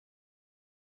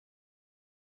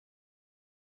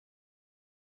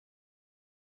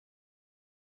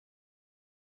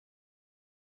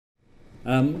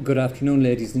Good afternoon,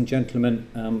 ladies and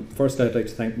gentlemen. First, I'd like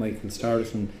to thank Michael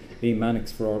Starrett and Lee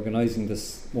Mannix for organising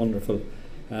this wonderful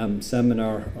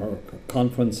seminar or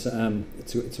conference.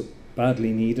 It's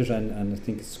badly needed, and I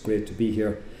think it's great to be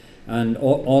here. And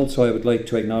also, I would like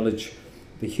to acknowledge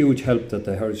the huge help that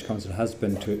the Heritage Council has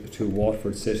been to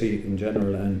Waterford City in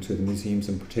general and to the museums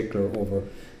in particular over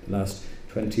the last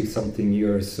 20-something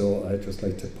years. So I'd just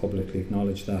like to publicly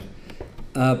acknowledge that.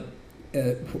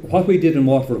 What we did in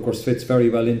Waterford, of course, fits very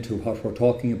well into what we're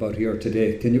talking about here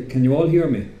today. Can you all hear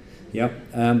me? Yeah.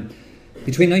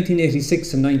 Between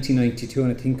 1986 and 1992,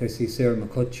 and I think I see Sarah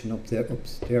McCutcheon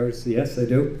upstairs. Yes, I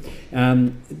do.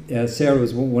 Sarah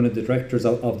was one of the directors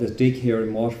of the dig here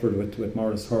in Waterford with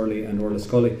Maurice Hurley and Orla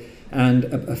Scully. And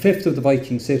a fifth of the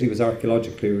Viking city was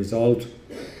archaeologically resolved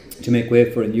to make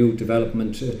way for a new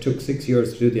development. It took 6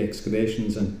 years to do the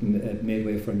excavations and made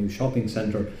way for a new shopping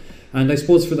centre. And I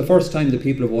suppose for the first time the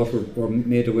people of Waterford were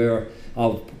made aware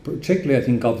of, particularly I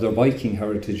think, of their Viking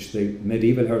heritage. The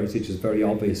medieval heritage is very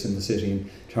obvious in the city in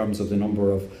terms of the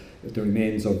number of the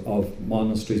remains of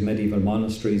monasteries, medieval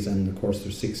monasteries, and of course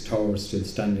there's 6 towers still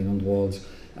standing on the walls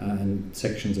and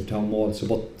sections of town walls. So,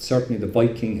 but certainly the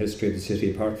Viking history of the city,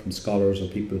 apart from scholars or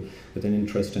people with an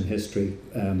interest in history,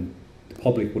 the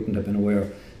public wouldn't have been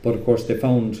aware. But of course they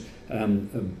found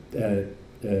the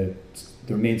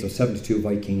remains of 72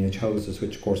 Viking age houses,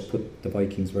 which of course put the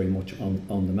Vikings very much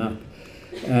on the map.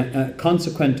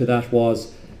 Consequent to that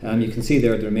was, you can see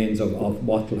there the remains of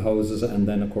wattle houses, and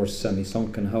then of course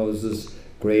semi-sunken houses,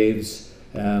 graves,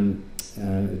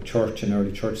 church, an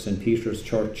early church, St. Peter's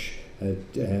Church, a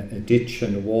ditch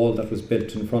and a wall that was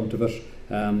built in front of it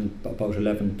about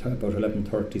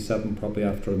 1137, probably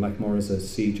after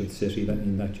MacMurrough's siege of the city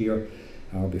in that year,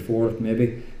 or before it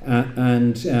maybe.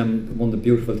 And one of the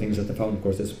beautiful things that they found, of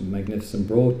course, this magnificent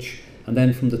brooch. And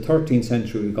then from the 13th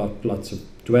century we got lots of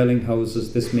dwelling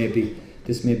houses. This may be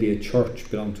a church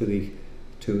belonging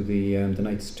to the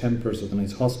Knights Templars or the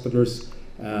Knights Hospitallers.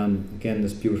 Again,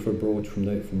 this beautiful brooch from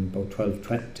about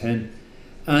 1210.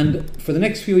 And for the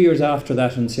next few years after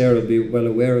that, and Sarah will be well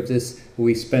aware of this,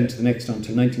 we spent the next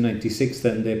until 1996.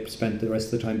 Then they spent the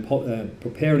rest of the time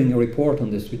preparing a report on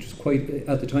this, which was quite,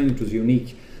 at the time it was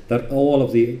unique, that all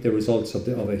of the results of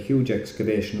a huge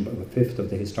excavation, about a fifth of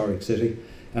the historic city,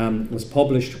 was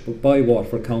published by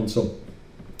Waterford Council,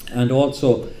 and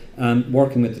also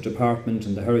working with the department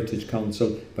and the Heritage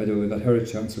Council. By the way, we got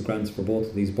Heritage Council grants for both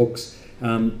of these books.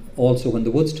 Also, when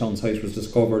the Woodstown site was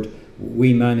discovered,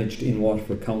 we managed in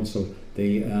Waterford Council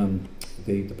the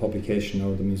publication,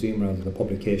 or the museum rather, the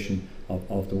publication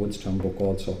of the Woodstown book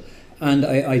also. And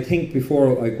I think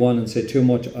before I go on and say too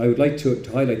much, I would like to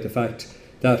highlight the fact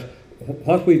that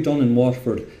what we've done in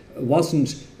Waterford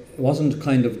wasn't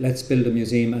kind of let's build a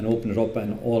museum and open it up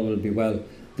and all will be well.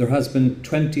 There has been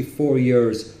 24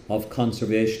 years of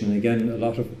conservation, and again a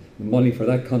lot of money for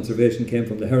that conservation came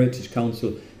from the Heritage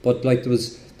Council, but like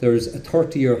there's a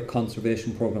 30-year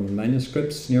conservation programme of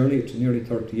manuscripts, nearly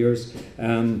 30 years.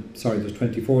 There's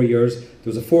 24 years. There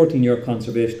was a 14-year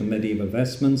conservation of medieval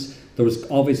vestments. There was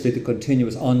obviously the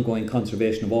continuous ongoing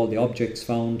conservation of all the objects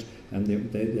found, and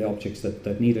the objects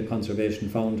that needed conservation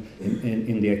found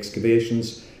in the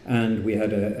excavations. And we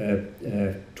had a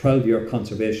 12-year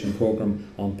conservation programme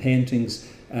on paintings,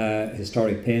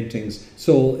 historic paintings.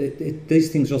 So these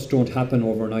things just don't happen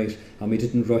overnight, and we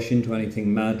didn't rush into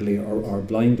anything madly or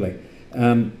blindly.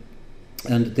 And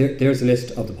there's a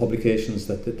list of the publications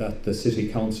that the City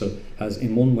Council has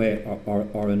in one way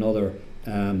or another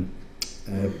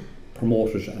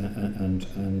promoted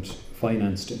and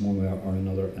financed in one way or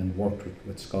another, and worked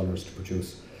with scholars to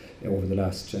produce over the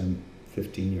last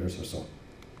 15 years or so.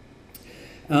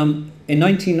 In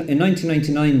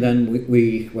 1999 then,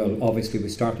 we obviously we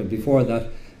started before that.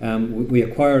 We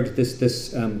acquired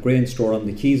this grain store on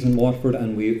the quays in Waterford,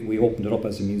 and we opened it up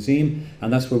as a museum,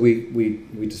 and that's where we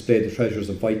displayed the treasures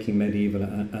of Viking, medieval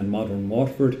and modern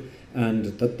Waterford, and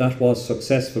that was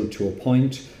successful to a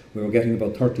point. We were getting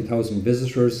about 30,000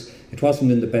 visitors. It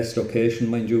wasn't in the best location,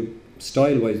 mind you.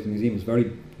 Style-wise, the museum was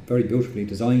very, very beautifully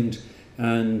designed,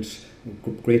 and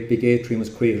great big atrium was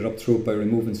created up through it by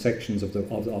removing sections of the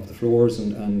floors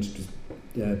and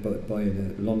by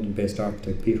the London-based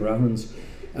architect Peter Ahrens.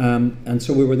 And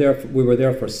so we were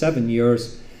there for 7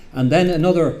 years, and then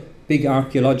another big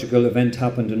archaeological event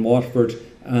happened in Waterford,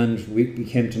 and we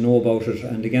came to know about it.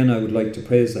 And again, I would like to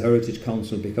praise the Heritage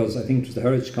Council, because I think it was the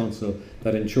Heritage Council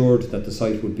that ensured that the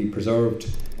site would be preserved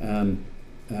and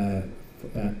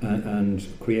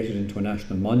created into a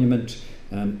national monument.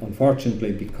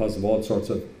 Unfortunately, because of all sorts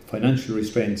of financial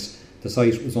restraints, the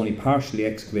site was only partially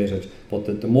excavated, but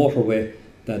the motorway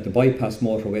that the bypass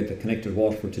motorway that connected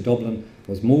Waterford to Dublin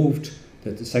was moved,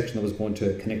 that the section that was going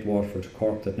to connect Waterford to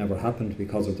Cork, that never happened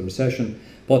because of the recession.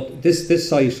 But this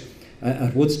site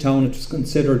at Woodstown, it was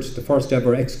considered the first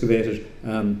ever excavated,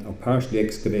 or partially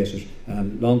excavated,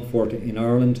 long fort in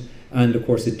Ireland, and of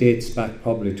course it dates back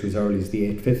probably to as early as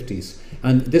the 850s.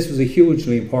 And this was a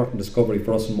hugely important discovery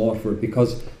for us in Waterford,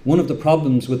 because one of the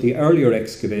problems with the earlier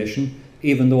excavation,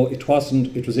 even though it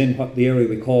was in what the area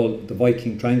we call the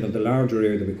Viking Triangle, the larger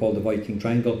area that we call the Viking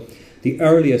Triangle, the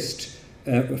earliest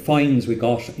finds we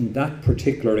got in that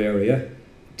particular area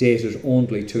dated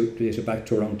back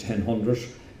to around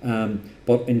 1000.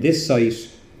 But in this site,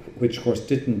 which of course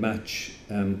didn't match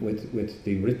with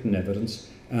the written evidence,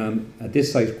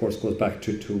 this site of course goes back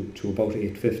to about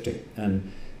 850.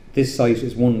 And this site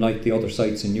is one like the other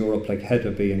sites in Europe, like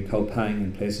Hedeby and Kaupang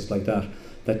and places like that,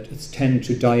 that tend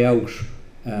to die out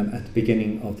at the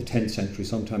beginning of the 10th century,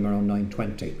 sometime around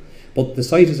 920. But the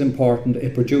site is important.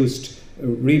 It produced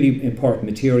really important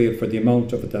material for the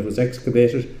amount of it that was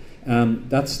excavated.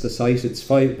 That's the site. It's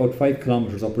about 5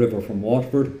 kilometres upriver from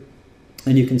Waterford,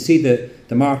 and you can see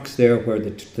the marks there where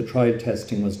the trial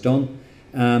testing was done.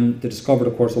 They discovered,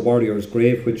 of course, a warrior's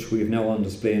grave, which we have now on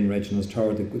display in Reginald's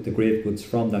Tower, the grave goods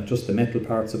from that, just the metal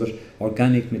parts of it.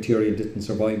 Organic material didn't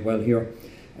survive well here.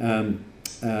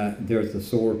 There's the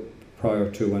sword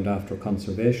prior to and after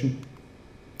conservation.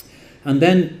 And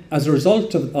then, as a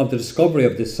result of the discovery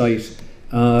of this site,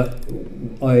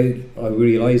 I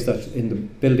realised that in the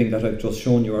building that I've just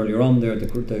shown you earlier on there,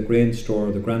 the grain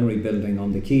store, the granary building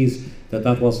on the quays,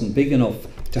 that wasn't big enough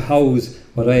to house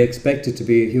what I expected to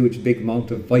be a huge big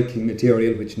amount of Viking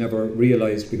material, which never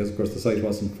realised because of course the site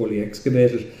wasn't fully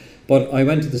excavated. But I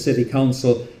went to the City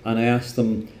Council and I asked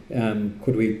them,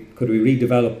 could we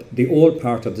redevelop the old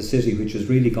part of the city, which has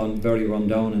really gone very run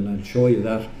down, and I'll show you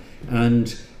that.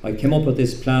 And I came up with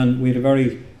this plan. We had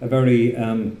a very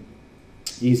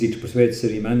easy to persuade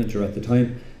city manager at the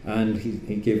time, and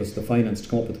he gave us the finance to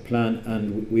come up with the plan,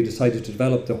 and we decided to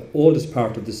develop the oldest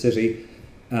part of the city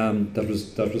that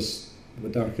was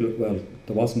with well,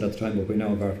 there wasn't at the time, but we now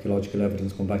have archaeological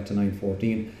evidence going back to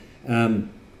 914.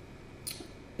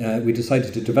 We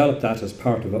decided to develop that as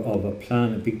part of a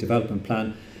plan, a big development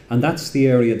plan, and that's the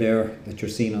area there that you're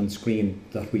seeing on screen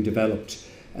that we developed.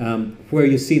 Where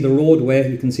you see the roadway,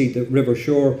 you can see the river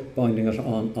shore bounding it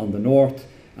on the north,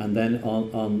 and then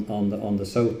on the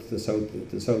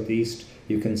southeast,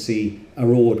 you can see a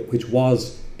road which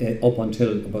was up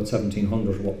until about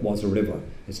 1700 was a river.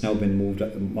 It's now been moved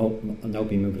out.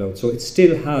 So it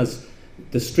still has,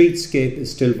 the streetscape is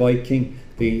still Viking,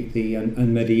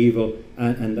 and medieval,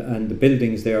 and the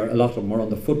buildings there, a lot of them are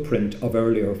on the footprint of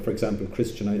earlier, for example,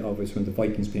 Christianized. Obviously, when the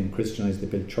Vikings became Christianized, they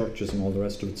built churches and all the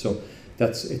rest of it. So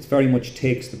it very much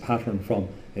takes the pattern from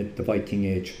the Viking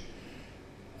age.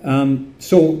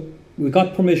 So we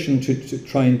got permission to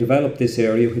try and develop this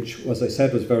area, which, as I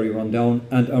said, was very run down.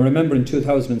 And I remember in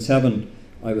 2007,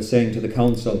 I was saying to the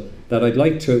council that I'd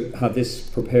like to have this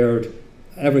prepared,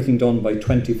 everything done by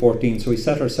 2014. So we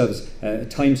set ourselves a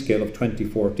timescale of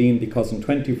 2014, because in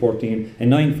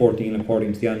 914,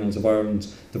 according to the Annals of Ireland,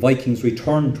 the Vikings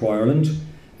returned to Ireland,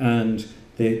 and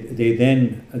they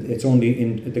then, it's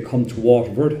only they come to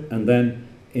Waterford, and then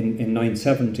in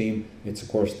 917, it's of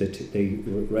course the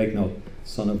Regnal,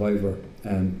 son of Ivor,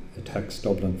 attacks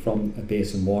Dublin from a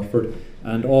base in Waterford,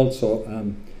 and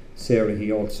also Sarah,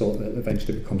 he also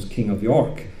eventually becomes King of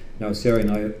York. Now Sarah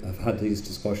and I have had these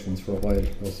discussions for a while,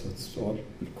 so it's all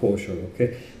kosher,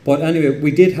 okay? But anyway,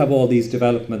 we did have all these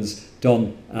developments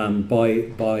done by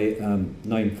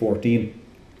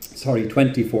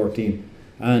 2014,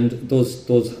 and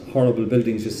those horrible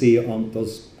buildings you see on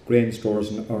those grain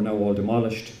stores are now all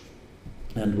demolished,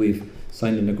 and we've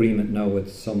signed an agreement now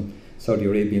with some Saudi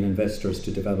Arabian investors to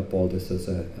develop all this as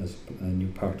a new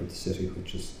part of the city,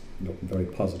 which is looking very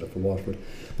positive for Waterford.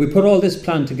 We put all this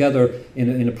plan together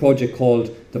in a project called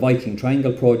the Viking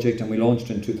Triangle Project, and we launched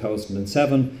in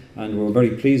 2007, and we were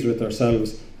very pleased with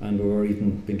ourselves, and we were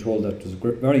even being told that it was a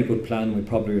very good plan. We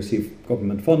probably received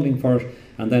government funding for it,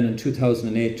 and then in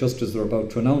 2008, just as they were about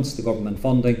to announce the government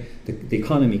funding, the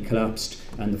economy collapsed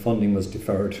and the funding was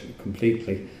deferred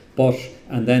completely.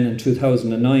 And then in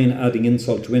 2009, adding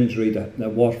insult to injury, the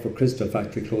Waterford Crystal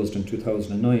Factory closed in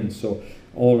 2009. So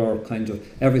all our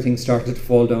everything started to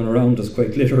fall down around us,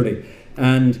 quite literally.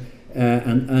 And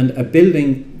a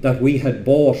building that we had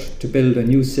bought to build a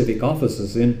new civic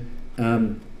offices in,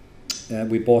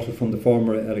 we bought it from the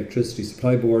former Electricity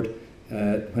Supply Board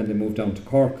when they moved down to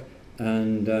Cork.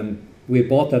 And we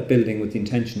bought that building with the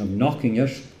intention of knocking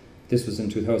it. This was in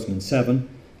 2007.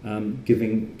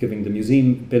 Giving the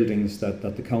museum buildings that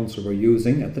the council were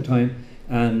using at the time,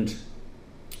 and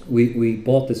we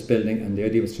bought this building, and the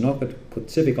idea was to knock it,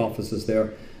 put civic offices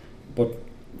there, but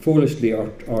foolishly or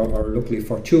luckily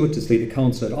fortuitously, the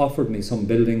council had offered me some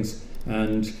buildings,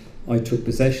 and I took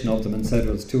possession of them and said,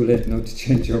 well, it's too late now to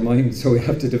change your mind, so we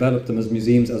have to develop them as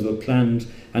museums as we planned,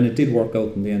 and it did work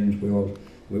out in the end.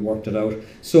 We worked it out.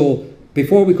 So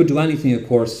before we could do anything, of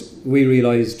course, we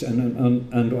realised,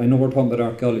 and I know we're talking about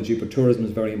archaeology, but tourism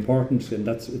is very important, and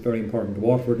that's very important to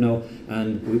Waterford now,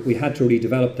 and we had to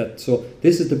redevelop that. So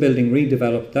this is the building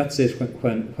redeveloped. That's it.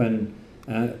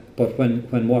 But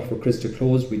when Waterford Crystal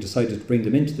closed, we decided to bring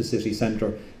them into the city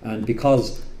centre,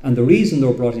 and the reason they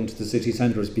were brought into the city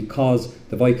centre is because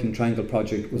the Viking Triangle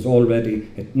project was already,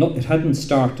 it hadn't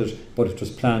started, but it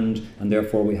was planned, and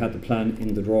therefore we had the plan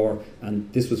in the drawer,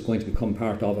 and this was going to become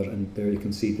part of it. And there you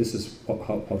can see this is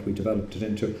what we developed it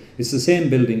into. It's the same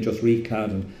building, just reclad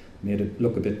and made it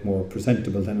look a bit more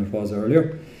presentable than it was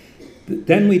earlier.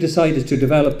 Then we decided to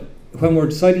develop, when we were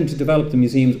deciding to develop the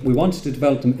museums, we wanted to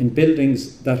develop them in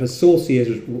buildings that were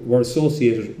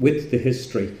associated with the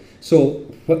history. So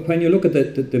when you look at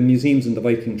the museums in the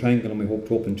Viking Triangle, and we hope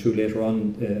to open two later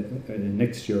on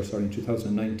next year, in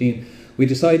 2019, we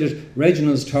decided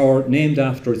Reginald's Tower, named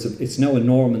after, it's now an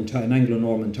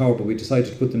Anglo-Norman tower, but we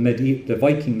decided to put the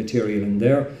Viking material in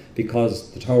there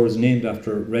because the tower is named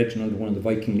after Reginald, one of the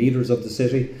Viking leaders of the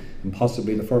city, and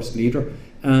possibly the first leader.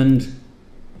 And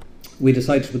we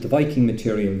decided to put the Viking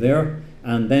material there,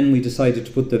 and then we decided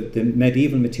to put the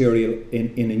medieval material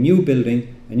in a new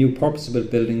building, a new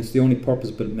purpose-built building. It's the only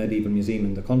purpose-built medieval museum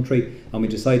in the country, and we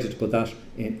decided to put that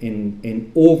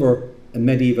in over a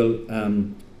medieval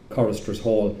chorister's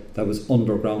hall that was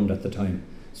underground at the time.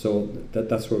 So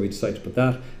that's where we decided to put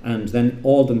that, and then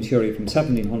all the material from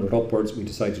 1700 upwards we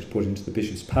decided to put into the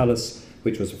Bishop's Palace,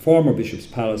 which was a former Bishop's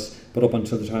Palace, but up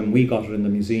until the time we got it in the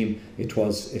museum, it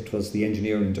was the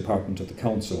engineering department of the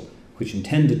council, which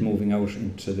intended moving out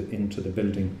into the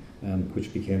building,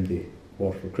 which became the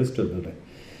Waterford Crystal building.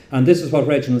 And this is what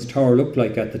Reginald's Tower looked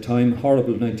like at the time,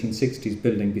 horrible 1960s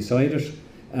building beside it.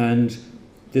 And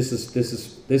this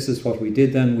is what we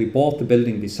did then. We bought the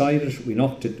building beside it. We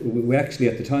knocked it. We actually,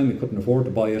 at the time, we couldn't afford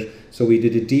to buy it, so we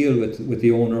did a deal with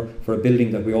the owner for a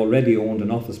building that we already owned, an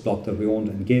office block that we owned,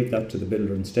 and gave that to the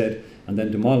builder instead, and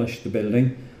then demolished the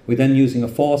building. We then, using a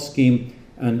FOSS scheme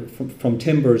and from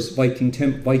timbers,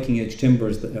 Viking age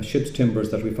timbers, ship's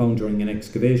timbers that we found during an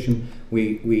excavation,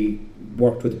 we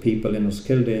worked with the people in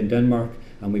Uskilde in Denmark,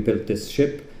 and we built this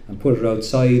ship and put it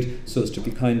outside so as to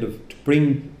be to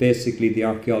bring basically the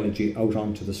archaeology out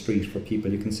onto the street for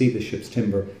people. You can see the ship's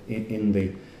timber in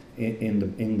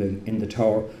the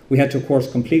tower. We had to, of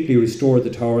course, completely restore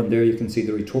the tower, and there you can see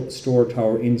the restored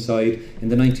tower inside. In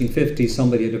the 1950s,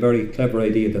 somebody had a very clever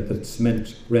idea that the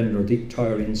cement rendered the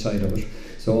entire inside of it,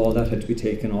 so all that had to be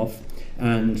taken off,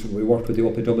 and we worked with the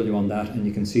OPW on that, and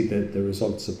you can see the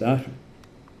results of that.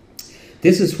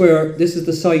 This is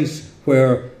the site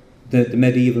where the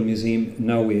medieval museum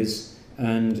now is,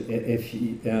 and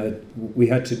we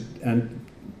had to, and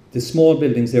the small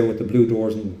buildings there with the blue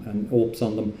doors and opes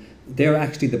on them, they're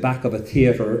actually the back of a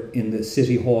theatre in the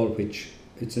City Hall, which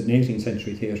it's an 18th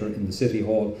century theatre in the City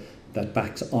Hall that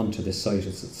backs onto this site.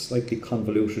 It's slightly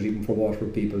convoluted even for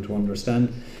Waterford people to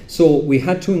understand. So we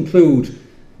had to include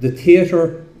the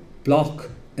theatre block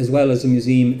as well as a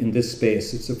museum in this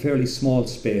space. It's a fairly small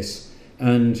space,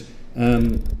 and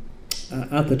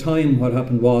at the time what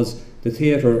happened was the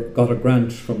theatre got a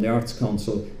grant from the Arts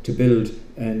Council to build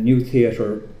new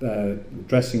theatre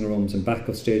dressing rooms and back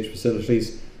of stage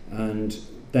facilities, and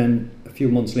then a few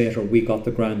months later we got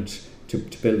the grant to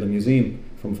build a museum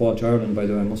from Fáilte Ireland, by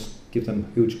the way. I must give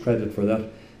them huge credit for that.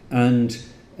 And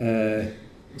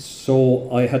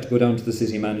so I had to go down to the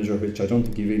city manager, which I don't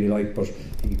think he really liked, but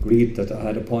he agreed that I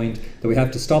had a point, that we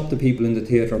have to stop the people in the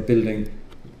theatre building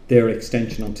their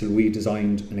extension until we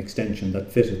designed an extension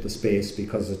that fitted the space,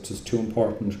 because it was too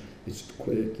important.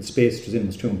 The space it was in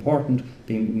was too important,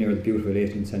 being near the beautiful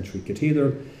 18th century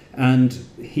cathedral. And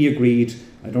he agreed.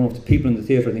 I don't know if the people in the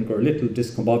theatre, I think, were a little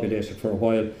discombobulated for a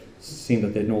while, seeing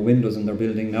that they had no windows in their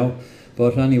building now.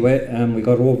 But anyway, we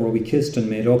got over, we kissed and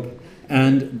made up.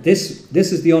 And this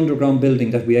is the underground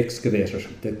building that we excavated,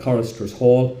 the chorister's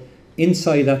hall.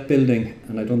 Inside that building,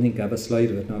 and I don't think I have a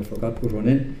slide of it now, I forgot to put one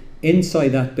in. Inside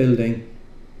that building,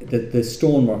 the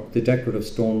stonework, the decorative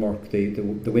stonework,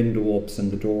 the window opes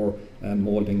and the door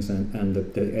mouldings and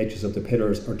the edges of the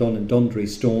pillars are done in Dundry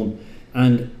stone.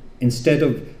 And instead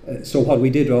of, so what we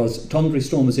did was, Dundry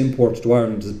stone was imported to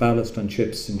Ireland as ballast on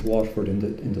ships into Waterford in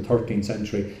the 13th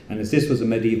century, and as this was a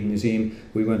medieval museum,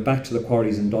 we went back to the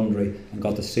quarries in Dundry and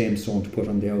got the same stone to put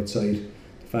on the outside.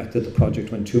 The fact that the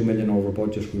project went 2 million over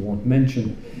budget we won't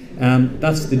mention.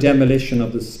 That's the demolition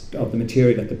of the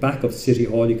material at the back of City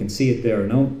Hall. You can see it there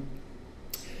now.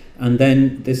 And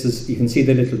then you can see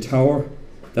the little tower.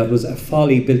 That was a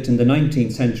folly built in the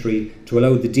 19th century to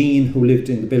allow the dean, who lived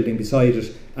in the building beside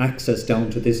it, access down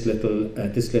to this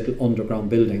little underground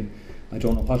building. I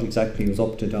don't know what exactly he was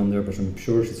up to down there, but I'm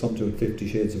sure it's something with 50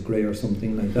 Shades of Grey or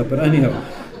something like that. But anyhow,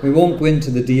 we won't go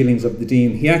into the dealings of the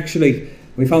dean.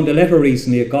 We found a letter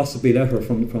recently, a gossipy letter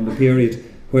from the period,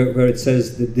 where it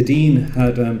says that the dean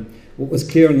was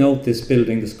clearing out this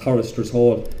building, this Choristers'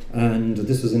 Hall, and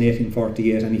this was in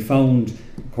 1848, and he found,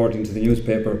 according to the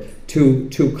newspaper, two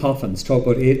coffins. Talk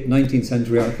about 19th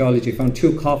century archaeology. He found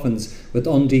 2 coffins with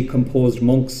undecomposed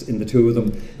monks in the 2 of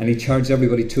them, and he charged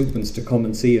everybody 2p to come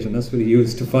and see it, and that's what he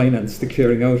used to finance the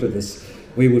clearing out of this.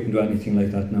 We wouldn't do anything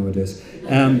like that nowadays.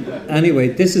 Anyway,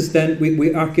 this is then,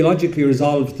 we archaeologically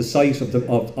resolved the site of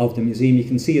the museum. You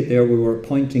can see it there. We were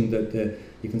pointing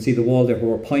you can see the wall there. We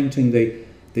were pointing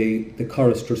the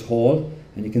Choristers' Hall,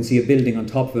 and you can see a building on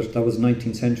top of it. That was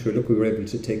 19th century. Look, we were able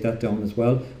to take that down as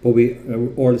well. But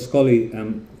Orla Scully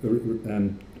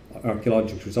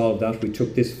archaeologically resolved that. We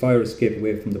took this fire escape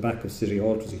away from the back of City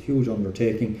Hall. It was a huge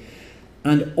undertaking.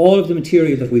 And all of the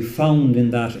material that we found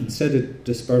in that, instead of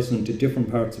dispersing into different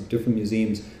parts of different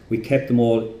museums, we kept them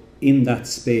all in that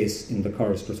space in the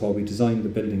Choristers' Hall. We designed the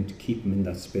building to keep them in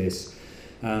that space.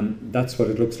 That's what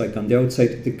it looks like on the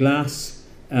outside.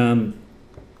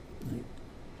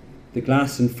 The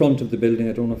glass in front of the building,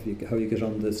 I don't know how you get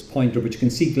on this pointer, but you can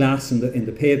see glass in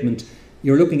the pavement.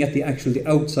 You're looking at the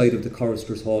outside of the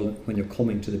Choristers' Hall when you're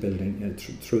coming to the building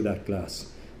through that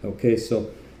glass. Okay, so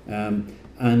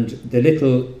and the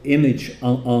little image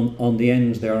on the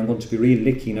end there, I'm going to be really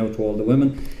licking out to all the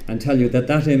women and tell you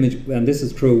that image, and this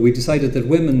is true, we decided that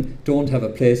women don't have a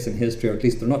place in history, or at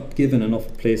least they're not given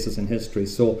enough places in history.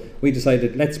 So we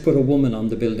decided, let's put a woman on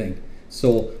the building.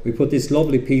 So we put this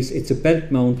lovely piece. It's a belt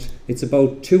mount. It's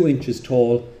about 2 inches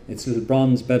tall. It's a little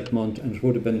bronze belt mount, and it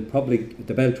would have been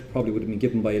the belt probably would have been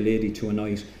given by a lady to a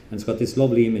knight. And it's got this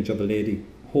lovely image of a lady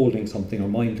holding something or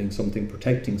minding something,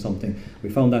 protecting something. We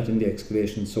found that in the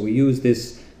excavation. So we used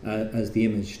this as the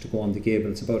image to go on the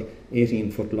gable. It's about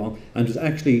 18 foot long, and it was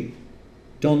actually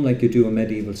done like you do a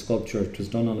medieval sculpture. It was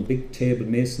done on a big table,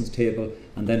 mason's table,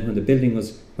 and then when the building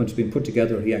was been put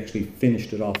together, he actually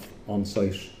finished it off on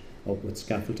site with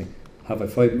scaffolding. Have I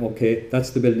 5? Okay, that's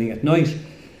the building at night.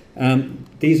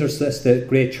 These are the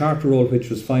Great Charter Roll, which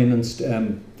was financed,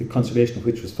 the conservation of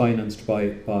which was financed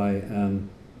by the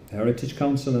Heritage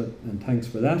Council, and thanks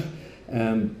for that.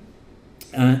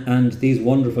 And these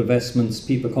wonderful vestments,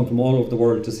 people come from all over the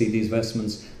world to see these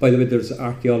vestments. By the way, there's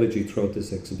archaeology throughout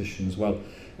this exhibition as well.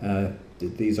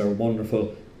 These are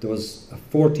wonderful. There was a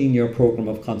 14-year programme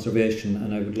of conservation,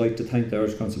 and I would like to thank the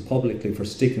Irish Council publicly for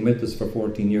sticking with us for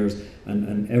 14 years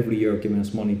and every year giving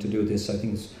us money to do this. I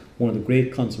think it's one of the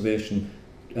great conservation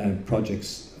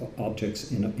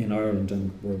objects in Ireland,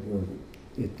 and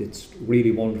it's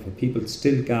really wonderful. People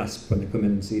still gasp when they come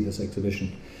in and see this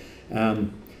exhibition.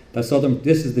 This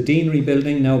is the Deanery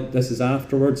building. Now this is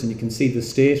afterwards, and you can see the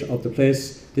state of the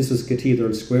place. This was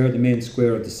Cathedral Square, the main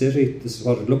square of the city. This is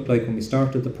what it looked like when we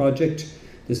started the project.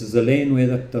 This is the laneway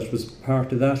that was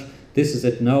part of that. This is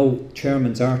it now.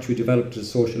 Chairman's Arch. We developed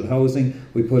as social housing.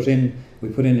 We put in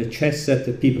a chess set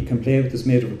that people can play with. It's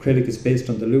made of acrylic. It's based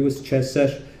on the Lewis chess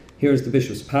set. Here's the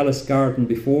Bishop's Palace garden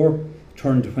before,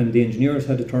 when the engineers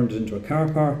had to turn it into a car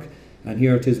park. And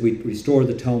here it is. We restored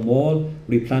the town wall,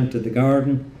 replanted the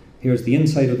garden. Here's the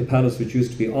inside of the palace, which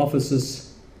used to be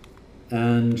offices.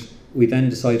 And we then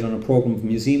decided on a programme of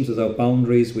museums without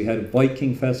boundaries. We had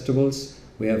Viking festivals.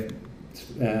 We have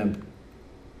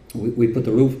we put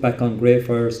the roof back on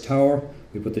Greyfriars Tower.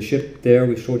 We put the ship there.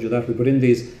 We showed you that. We put in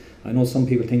these. I know some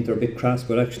people think they're a bit crass,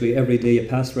 but actually every day you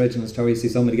pass Reginald's Tower, you see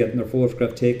somebody getting their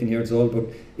photograph taken here. It's all about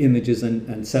images and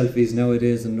selfies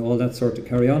nowadays and all that sort of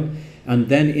carry on. And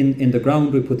then in the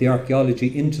ground, we put the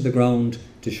archaeology into the ground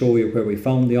to show you where we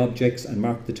found the objects and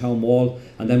marked the town wall.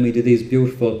 And then we did these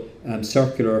beautiful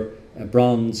circular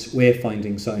bronze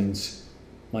wayfinding signs.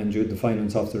 Mind you, the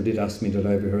finance officer did ask me that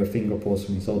I ever hear a finger post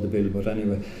when he saw the bill, but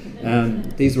anyway.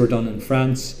 These were done in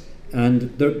France, and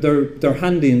they're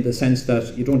handy in the sense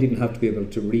that you don't even have to be able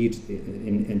to read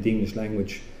in the English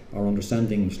language or understand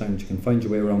the English language. You can find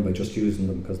your way around by just using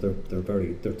them, because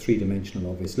they're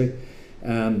three-dimensional, obviously.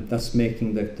 That's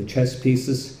making the chess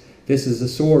pieces. This is a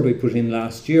sword we put in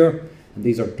last year, and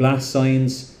these are glass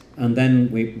signs. And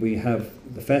then we have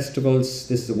the festivals.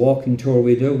 This is a walking tour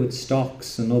we do with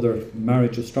stocks and other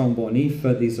marriage of Strongbow and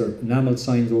Aoife. These are enamel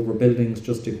signs over buildings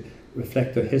just to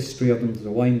reflect the history of them. There's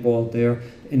a wine vault there,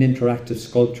 an interactive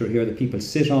sculpture here that people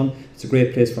sit on. It's a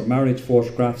great place for marriage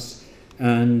photographs,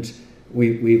 and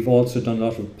we've also done a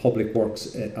lot of public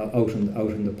works out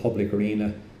in the public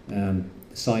arena,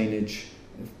 signage.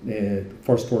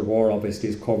 First World War obviously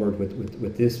is covered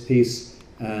with this piece,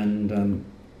 and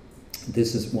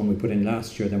this is one we put in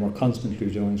last year. Then we're constantly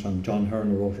doing from John Hearn,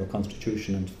 who wrote our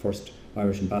Constitution and first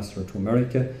Irish ambassador to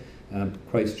America,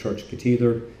 Christchurch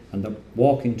Cathedral, and the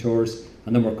walking tours.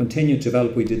 And then we're continuing to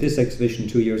develop. We did this exhibition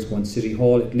 2 years ago in City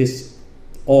Hall. It lists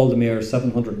all the mayors,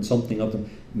 700 and something of them,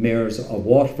 mayors of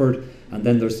Waterford. And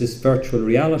then there's this virtual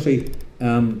reality,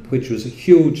 which was a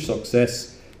huge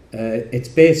success. It's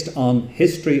based on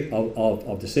history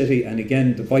of the city, and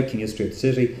again the Viking history of the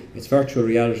city. It's virtual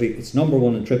reality. It's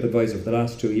 #1 in TripAdvisor for the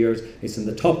last 2 years. It's in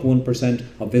the top 1%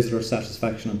 of visitor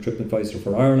satisfaction on TripAdvisor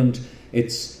for Ireland.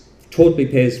 It's totally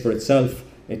pays for itself.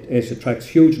 It attracts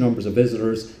huge numbers of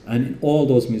visitors, and in all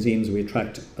those museums we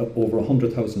attract over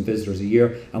 100,000 visitors a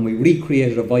year, and we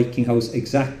recreated a Viking house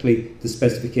exactly the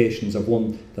specifications of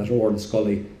one that Orla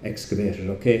Scully excavated,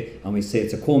 okay? And we say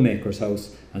it's a co-maker's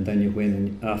house, and then you go in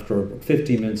and after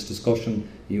 15 minutes discussion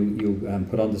you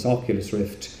put on this Oculus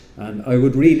Rift. And I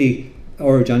would really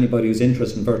urge anybody who's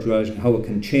interested in virtual reality how it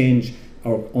can change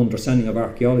our understanding of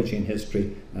archaeology and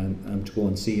history to go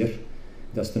and see it.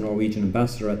 That's the Norwegian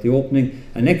ambassador at the opening.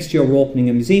 And next year we're opening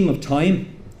a Museum of Time,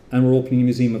 and we're opening a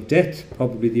Museum of Death,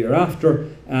 probably the year after,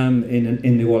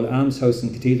 in the old almshouse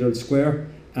in Cathedral Square.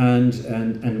 And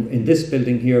in this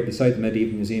building here, beside the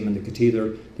Medieval Museum and the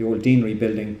Cathedral, the old Deanery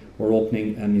building, we're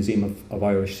opening a Museum of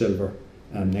Irish Silver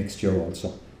next year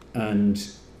also. And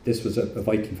this was a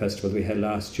Viking festival we held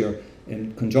last year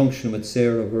in conjunction with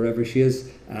Sarah, wherever she is,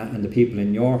 and the people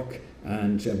in York.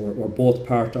 And we're both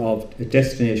part of a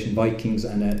Destination Vikings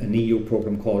and an EU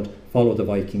programme called Follow the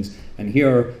Vikings. And here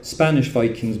are Spanish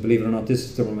Vikings, believe it or not. This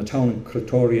is from a town in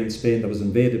Cretoria in Spain that was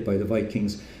invaded by the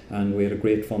Vikings, and we had a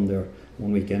great fun there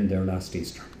one weekend there last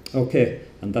Easter. Okay,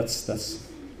 and that's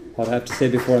what I have to say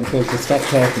before I'm told to stop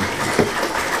talking.